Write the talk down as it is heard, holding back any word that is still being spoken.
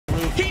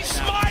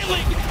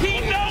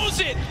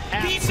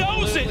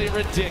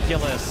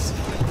ridiculous.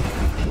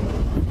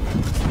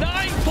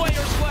 9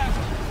 players left.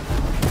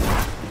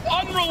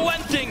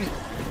 Unrelenting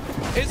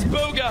is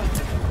Booga.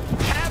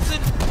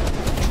 Hasn't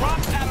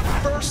dropped out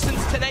of first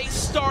since today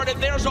started.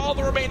 There's all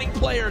the remaining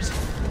players.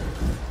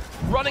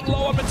 Running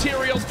low on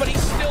materials, but he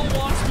still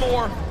wants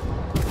more.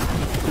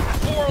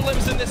 4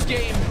 lives in this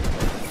game.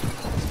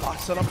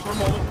 Spots it up for a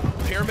moment.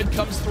 Pyramid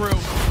comes through.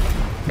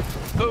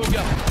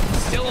 Booga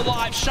still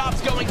alive.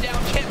 Shots going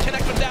down. Can't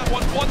connect with that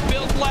one. 1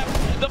 build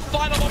left. The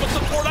final moments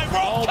of Fortnite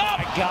World Cup.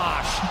 Oh my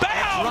gosh.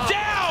 Bow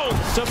down.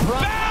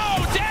 Surprise.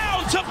 Bow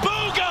down to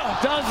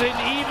Booga. Doesn't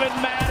even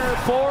matter.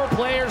 4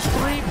 players,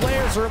 3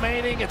 players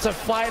remaining. It's a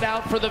fight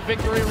out for the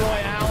victory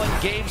royale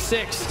in game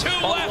 6. 2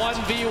 left.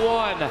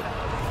 1v1.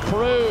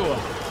 Crew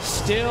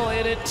still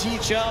in it.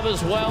 T-Chubb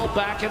as well,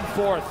 back and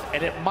forth.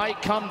 And it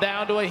might come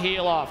down to a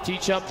heel off.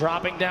 T-Chubb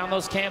dropping down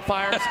those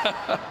campfires.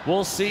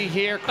 We'll see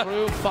here.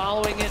 Crew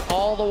following it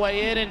all the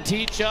way in, and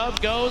T-Chubb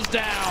goes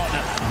down.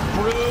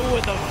 Crew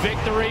with the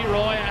victory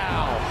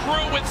royale.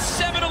 Crew with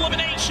 7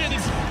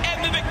 eliminations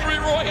and the victory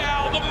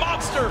royale. The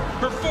monster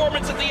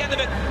performance at the end of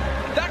it.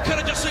 That could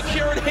have just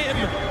secured him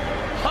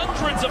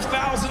hundreds of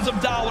thousands of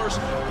dollars,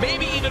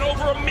 maybe even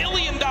over $1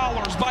 million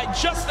by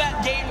just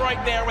that game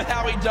right there with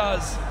how he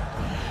does.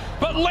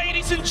 But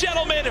ladies and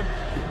gentlemen,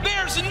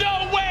 there's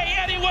no way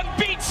anyone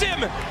beats him.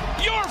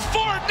 Your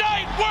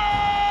Fortnite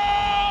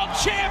World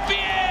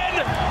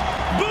Champion,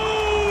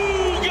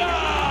 Booga!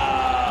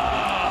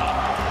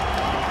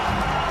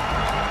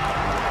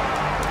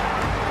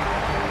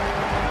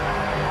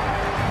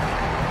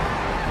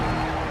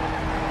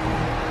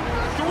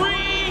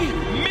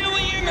 $3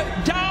 million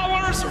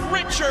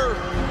richer,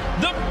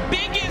 the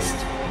biggest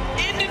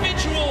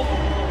individual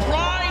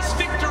prize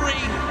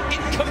victory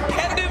in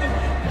competitive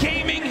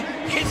gaming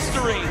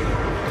history.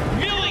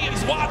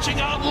 Millions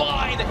watching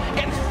online,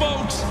 and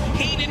folks,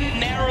 he didn't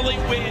narrowly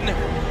win.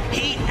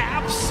 He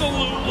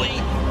absolutely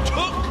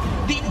took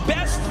the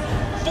best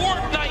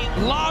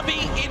Fortnite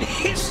lobby in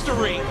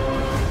history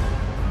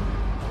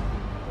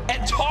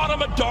and taught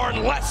him a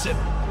darn lesson.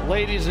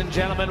 Ladies and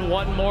gentlemen,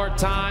 one more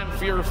time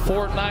for your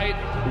Fortnite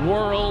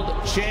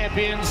World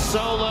Champion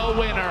solo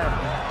winner.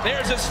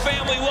 There's his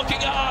family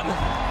looking on.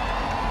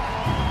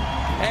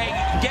 Hey,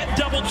 get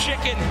double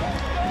chicken.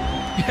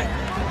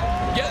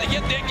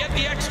 Get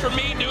the extra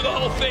meat, do the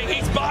whole thing.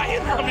 He's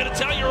buying, I'm gonna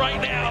tell you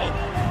right now.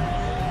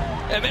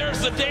 And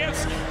there's the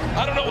dance.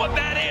 I don't know what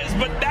that is,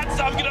 but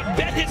I'm gonna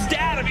bet his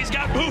dad if he's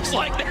got moves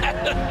like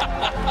that.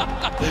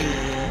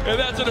 And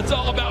that's what it's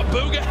all about.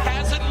 Booga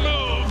hasn't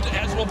moved,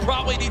 as we'll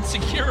probably need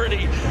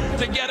security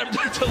to get him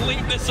to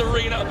leave this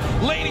arena.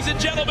 Ladies and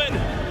gentlemen,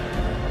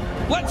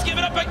 let's give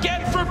it up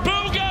again for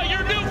Booga,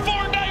 your new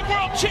Fortnite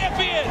World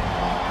Champion.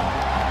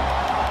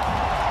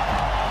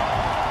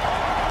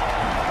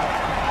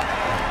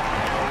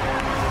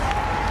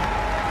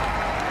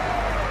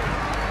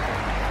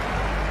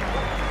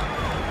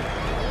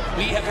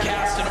 We have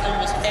cast in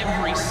almost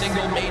every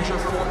single major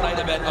Fortnite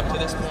event up to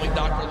this point,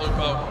 Dr.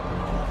 Lupo.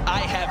 I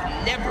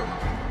have never,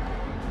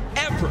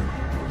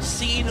 ever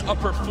seen a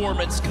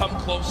performance come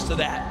close to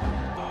that.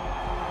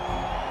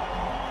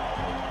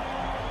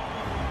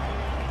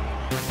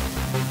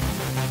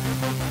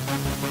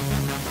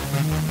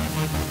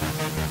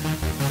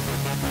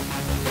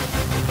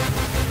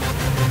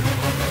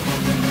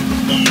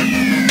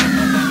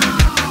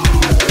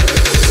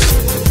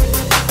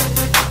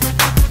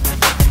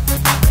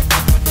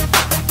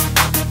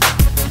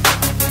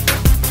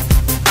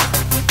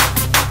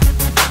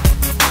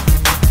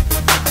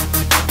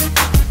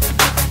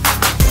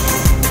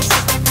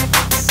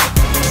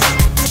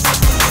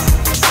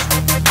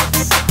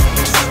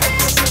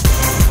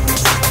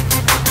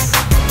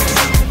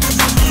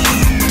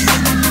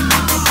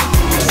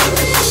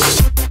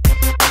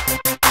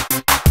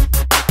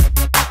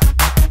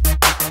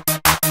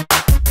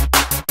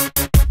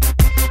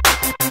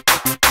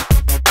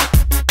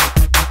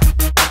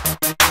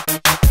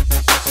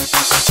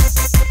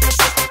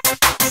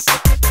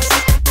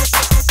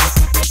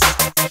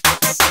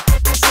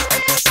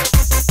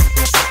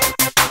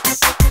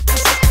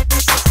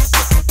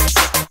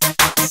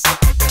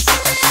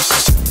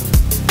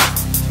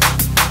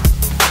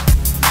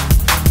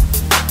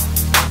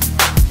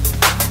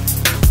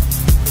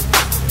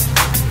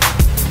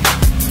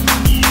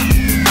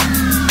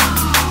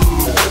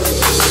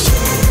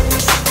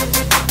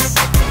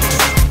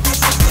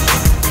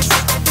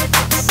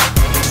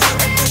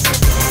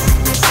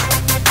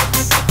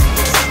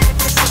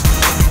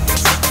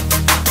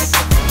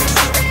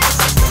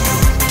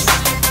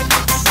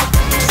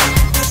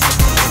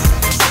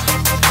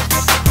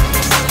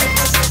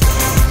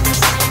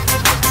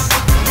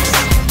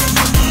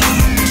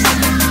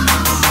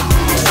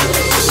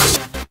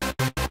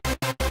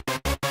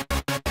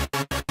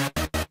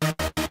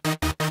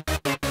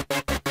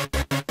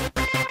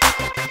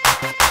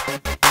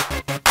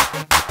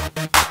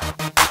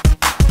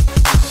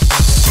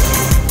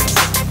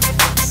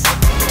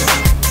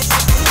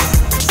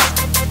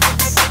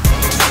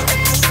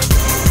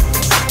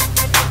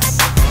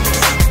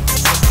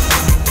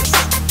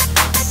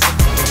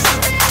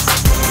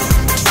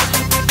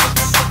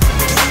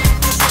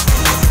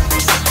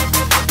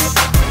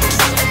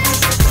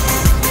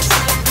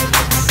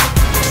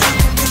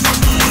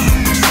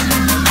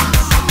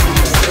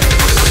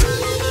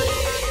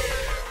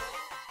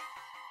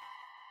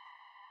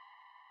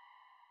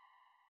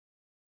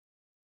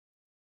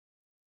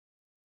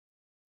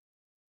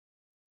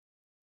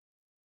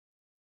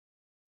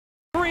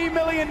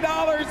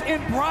 million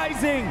in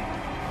prizing.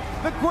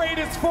 The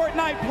greatest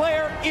Fortnite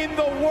player in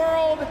the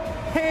world,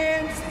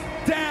 hands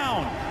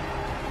down.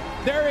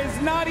 There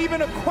is not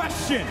even a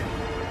question.